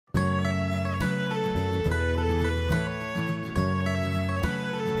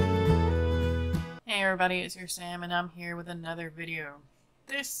Hey everybody, it's your Sam and I'm here with another video.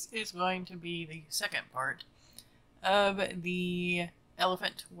 This is going to be the second part of the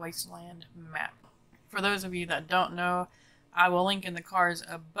Elephant Wasteland map. For those of you that don't know, I will link in the cards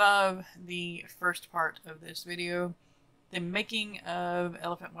above the first part of this video the making of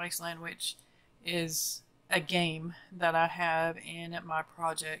Elephant Wasteland, which is a game that I have in my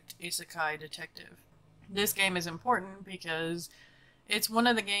project Isekai Detective. This game is important because it's one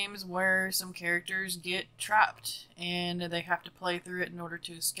of the games where some characters get trapped and they have to play through it in order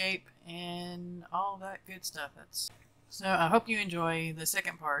to escape and all that good stuff. So I hope you enjoy the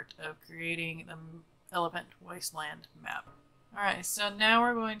second part of creating the Elephant Wasteland map. Alright, so now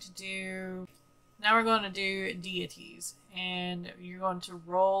we're going to do deities, and you're going to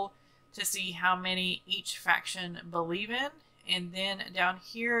roll to see how many each faction believe in. And then down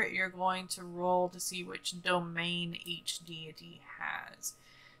here, you're going to roll to see which domain each deity has.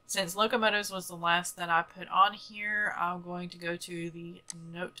 Since locomotives was the last that I put on here, I'm going to go to the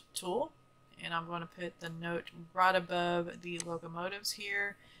note tool. And I'm going to put the note right above the locomotives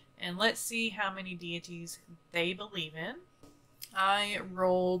here. And let's see how many deities they believe in. I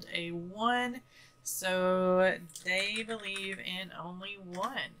rolled a 1, so they believe in only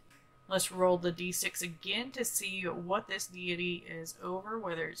 1. Let's roll the d6 again to see what this deity is over,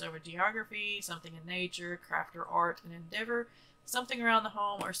 whether it's over geography, something in nature, craft or art, an endeavor, something around the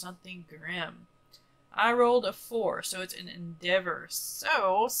home, or something grim. I rolled a 4, so it's an endeavor.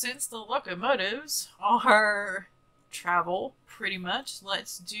 So, since the locomotives are travel, pretty much,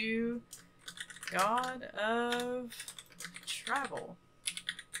 let's do God of Travel.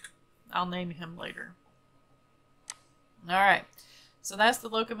 I'll name him later. Alright. So that's the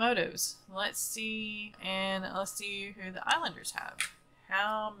locomotives. Let's see who the islanders have.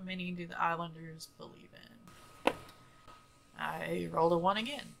 How many do the islanders believe in? I rolled a 1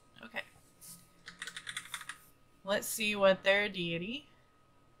 again. Okay. Let's see what their deity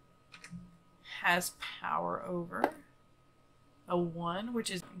has power over. A 1, which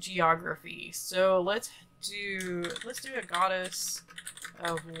is geography. So let's do a goddess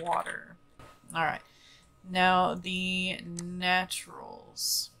of water. All right. Now, the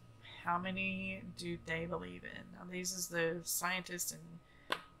naturals. How many do they believe in? Now, these is the scientists and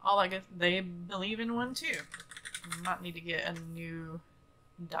all I guess they believe in 1 too. Might need to get a new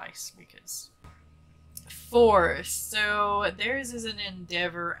dice because 4. So theirs is an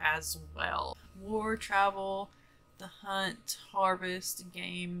endeavor as well. War, travel, the hunt, harvest,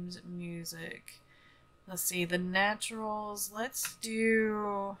 games, music. Let's see, the naturals. Let's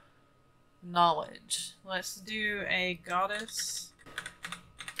do knowledge. Let's do a goddess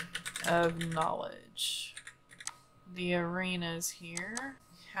of knowledge. The arenas here.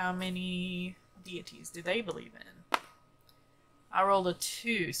 How many deities do they believe in? I rolled a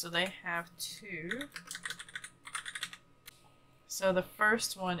 2, so they have 2. So the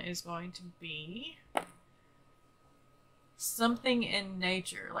first one is going to be something in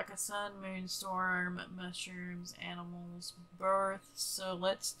nature, like a sun, moon, storm, mushrooms, animals, birth. So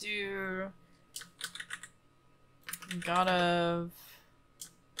let's do God of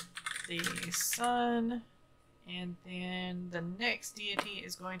the sun. And then the next deity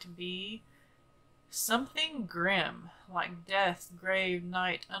is going to be something grim, like death, grave,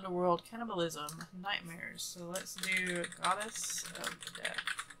 night, underworld, cannibalism, nightmares. So let's do goddess of death.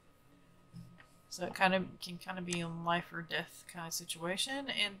 So it can be a life or death kind of situation.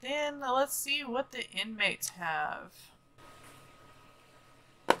 And then let's see what the inmates have.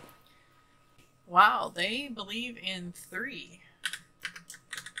 Wow, they believe in 3.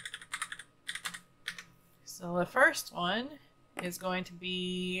 So the first one is going to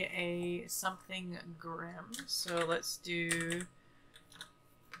be a something grim. So let's do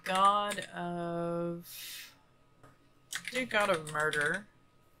God of Murder.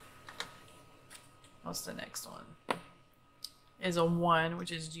 What's the next one? Is a 1,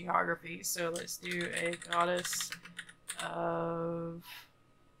 which is geography. So let's do a goddess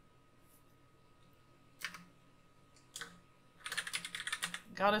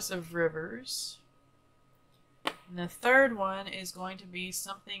of rivers. And the third one is going to be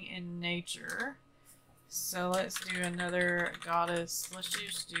something in nature. So let's do another goddess. Let's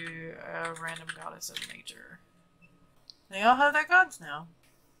just do a random goddess of nature. They all have their gods now.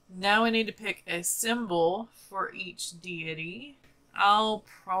 Now we need to pick a symbol for each deity. I'll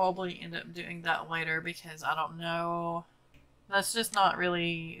probably end up doing that later because I don't know. That's just not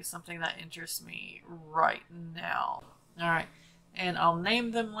really something that interests me right now. Alright. And I'll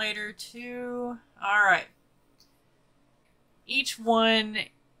name them later too. Alright. Each one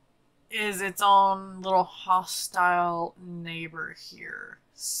is its own little hostile neighbor here.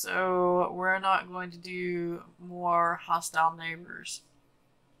 So we're not going to do more hostile neighbors.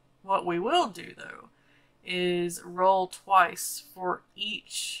 What we will do, though, is roll twice for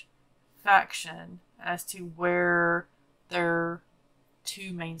each faction as to where their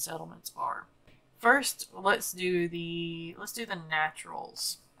two main settlements are. First, let's do the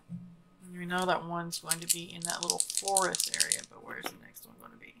naturals. We know that one's going to be in that little forest area, but where's the next one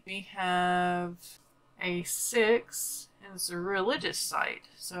going to be? We have a 6, and it's a religious site,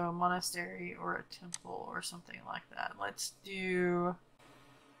 so a monastery or a temple or something like that. Let's do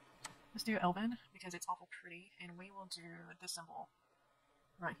Elven, because it's awful pretty, and we will do this symbol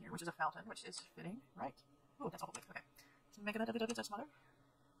right here, which is a fountain, which is fitting, right? Oh, that's awful big. Okay. So make it a little bit smaller.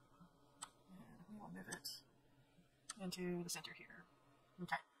 And we will move it into the center here.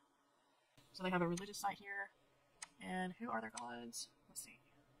 Okay. So they have a religious site here. And who are their gods? Let's see.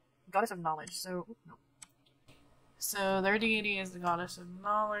 Goddess of knowledge. So, nope. So their deity is the goddess of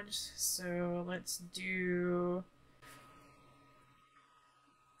knowledge. So let's do...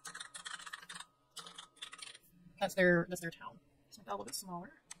 That's their town. So make that a little bit smaller.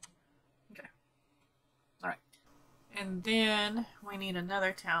 Okay. Alright. And then we need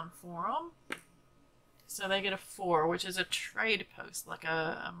another town for them. So they get a 4, which is a trade post, like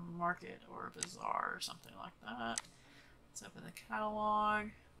a market or a bazaar or something like that. It's up in the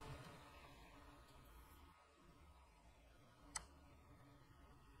catalog.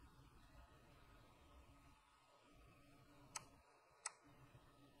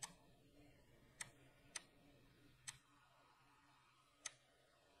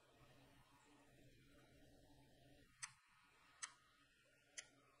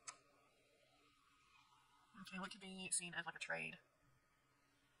 Okay, what could be seen as like a trade?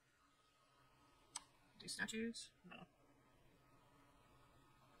 Do statues? No.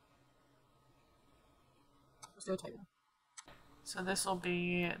 Let's do a table. So this will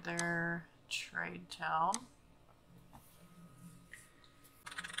be their trade town.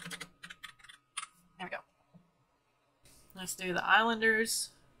 There we go. Let's do the islanders.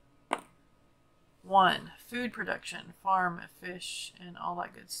 1, food production, farm, fish, and all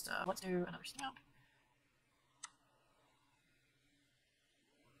that good stuff. Let's do another stamp.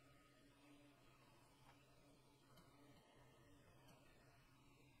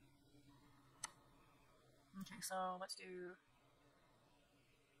 Okay, so let's do...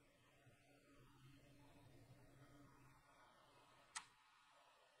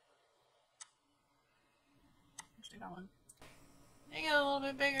 Let's do that one. Make it a little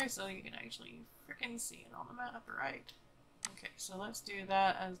bit bigger so you can actually freaking see it on the map, right? Okay, so let's do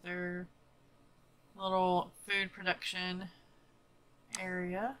that as their little food production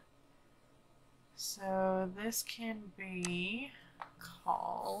area. So this can be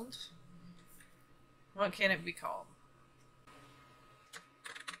called... What can it be called?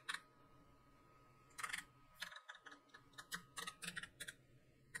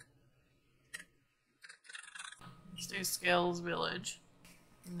 Let's do Scales Village.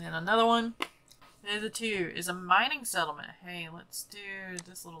 And then another one. There's a 2 is a mining settlement. Hey, let's do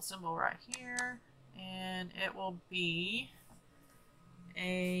this little symbol right here. And it will be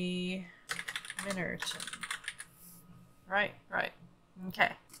a Minnerton. Right.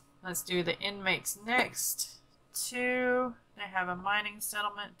 Okay. Let's do the inmates next. 2. They have a mining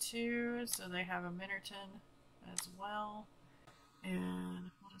settlement too, so they have a Minnerton as well.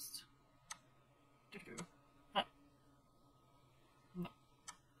 And we'll just no.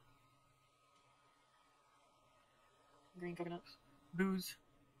 Green coconuts. Booze.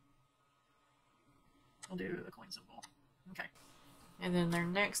 I'll do the coin symbol. Okay. And then their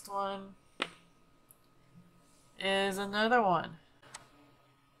next one is another one.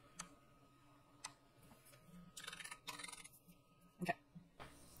 Okay.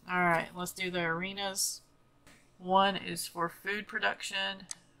 Alright, let's do the arenas. 1 is for food production.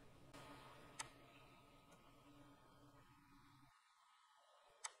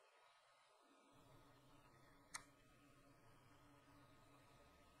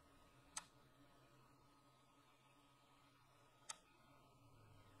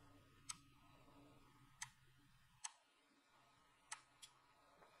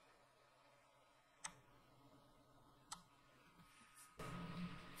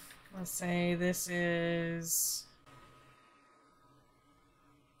 Let's say this is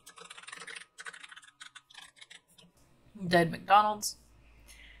Dead McDonald's.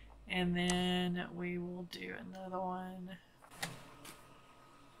 And then we will do another one.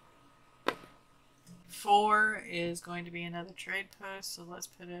 4 is going to be another trade post, so let's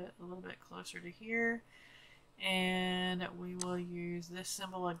put it a little bit closer to here. And we will use this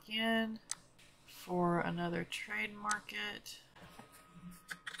symbol again for another trade market.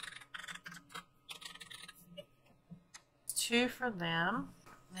 2 for them.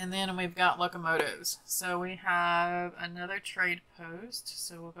 And then we've got locomotives. So we have another trade post.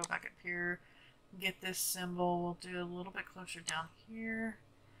 So we'll go back up here, get this symbol. We'll do a little bit closer down here.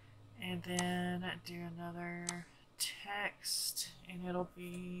 And then do another text. And it'll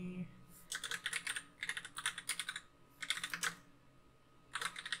be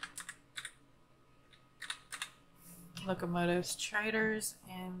locomotives traders.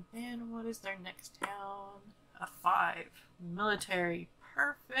 And then what is their next town? A 5. Military.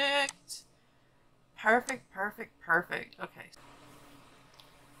 Perfect. Perfect, perfect, perfect. Okay.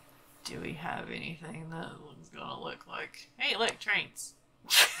 Do we have anything that is gonna look like... Hey, look, trains.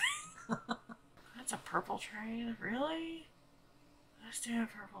 That's a purple train? Really? Let's do a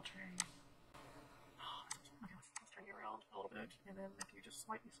purple train. Okay, let's turn you around a little bit. And then if you're just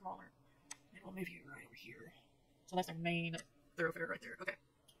slightly smaller, it will move you right over here. So that's our main thoroughfare right there. Okay.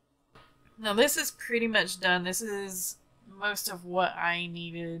 Now this is pretty much done. This is most of what I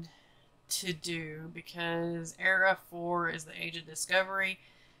needed to do because Era 4 is the Age of Discovery.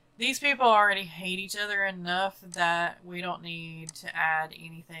 These people already hate each other enough that we don't need to add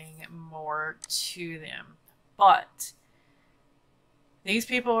anything more to them. But these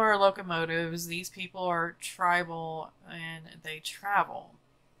people are locomotives, these people are tribal, and they travel.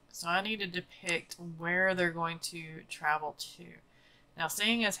 So I need to depict where they're going to travel to. Now,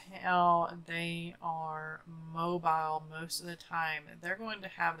 seeing as how they are mobile most of the time, they're going to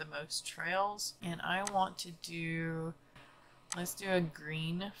have the most trails. And I want to do, let's do a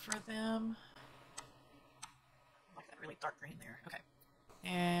green for them. I like that really dark green there. Okay.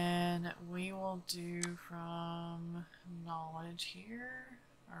 And we will do from knowledge here.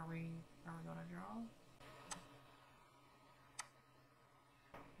 Are we going to draw?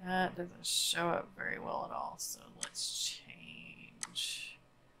 That doesn't show up very well at all, so let's change.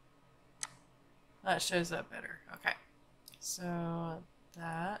 That shows up better. Okay. So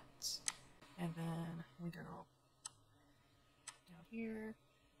that, and then we go down here.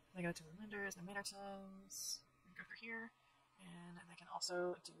 They go to the lenders, the Mannersons, and go through here. And they can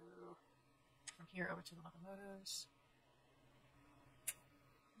also do from here over to the locomotives.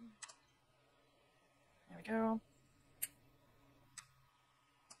 There we go.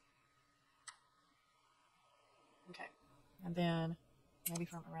 Okay, and then maybe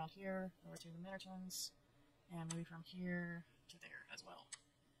from around here over to the Mannersons, and maybe from here to there as well.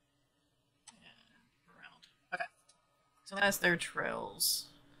 And around. Okay, so that's their trails.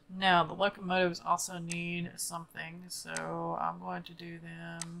 Now, the locomotives also need something, so I'm going to do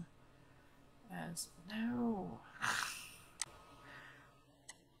them as... No!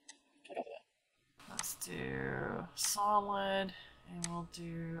 Let's do solid, and we'll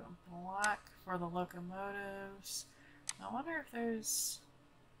do black for the locomotives. I wonder if there's...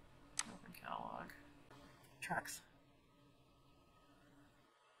 Open catalog. Tracks.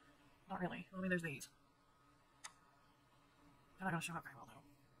 Not really. I mean, there's these. They're not going to show up very well, though.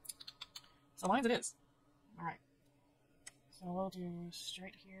 So lines it is. Alright. So we'll do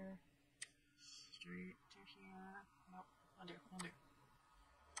straight here. Straight to here. Nope. Undo. Undo.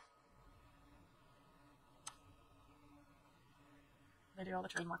 They do all the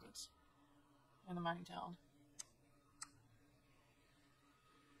trade markets in the mining town.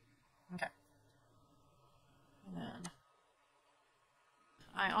 Okay. And then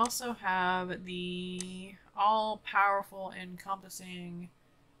I also have the all-powerful encompassing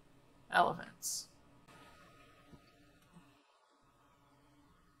elephants.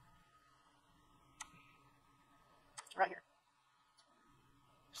 Right here.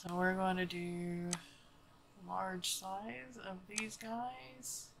 So we're going to do large size of these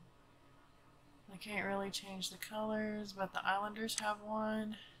guys. I can't really change the colors, but the Islanders have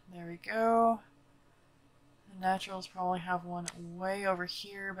one. There we go. The Naturals probably have one way over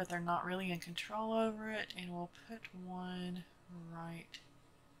here, but they're not really in control over it. And we'll put one right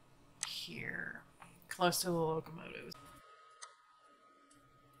here, close to the locomotives.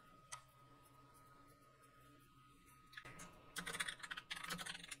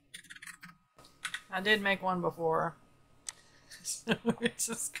 I did make one before, so we're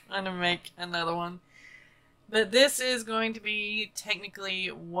just going to make another one. But this is going to be technically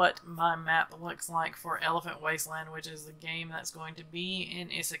what my map looks like for Elephant Wasteland, which is the game that's going to be in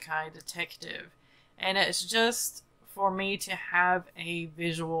Isekai Detective. And it's just for me to have a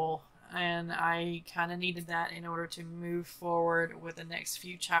visual, and I kind of needed that in order to move forward with the next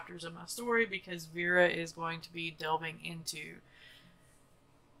few chapters of my story, because Vera is going to be delving into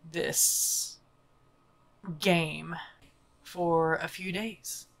this game for a few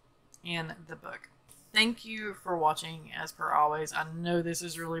days in the book. Thank you for watching, as per always. I know this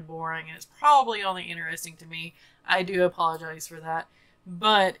is really boring and it's probably only interesting to me. I do apologize for that.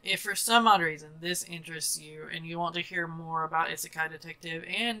 But if for some odd reason this interests you and you want to hear more about Isekai Detective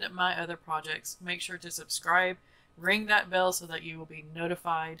and my other projects, make sure to subscribe, ring that bell so that you will be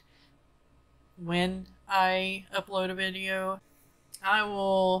notified when I upload a video. I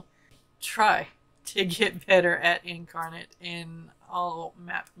will try to get better at Inkarnate in all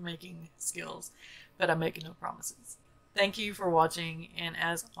map making skills, but I make no promises. Thank you for watching, and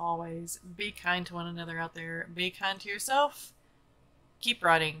as always, be kind to one another out there, be kind to yourself, keep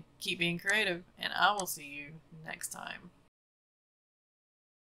writing, keep being creative, and I will see you next time.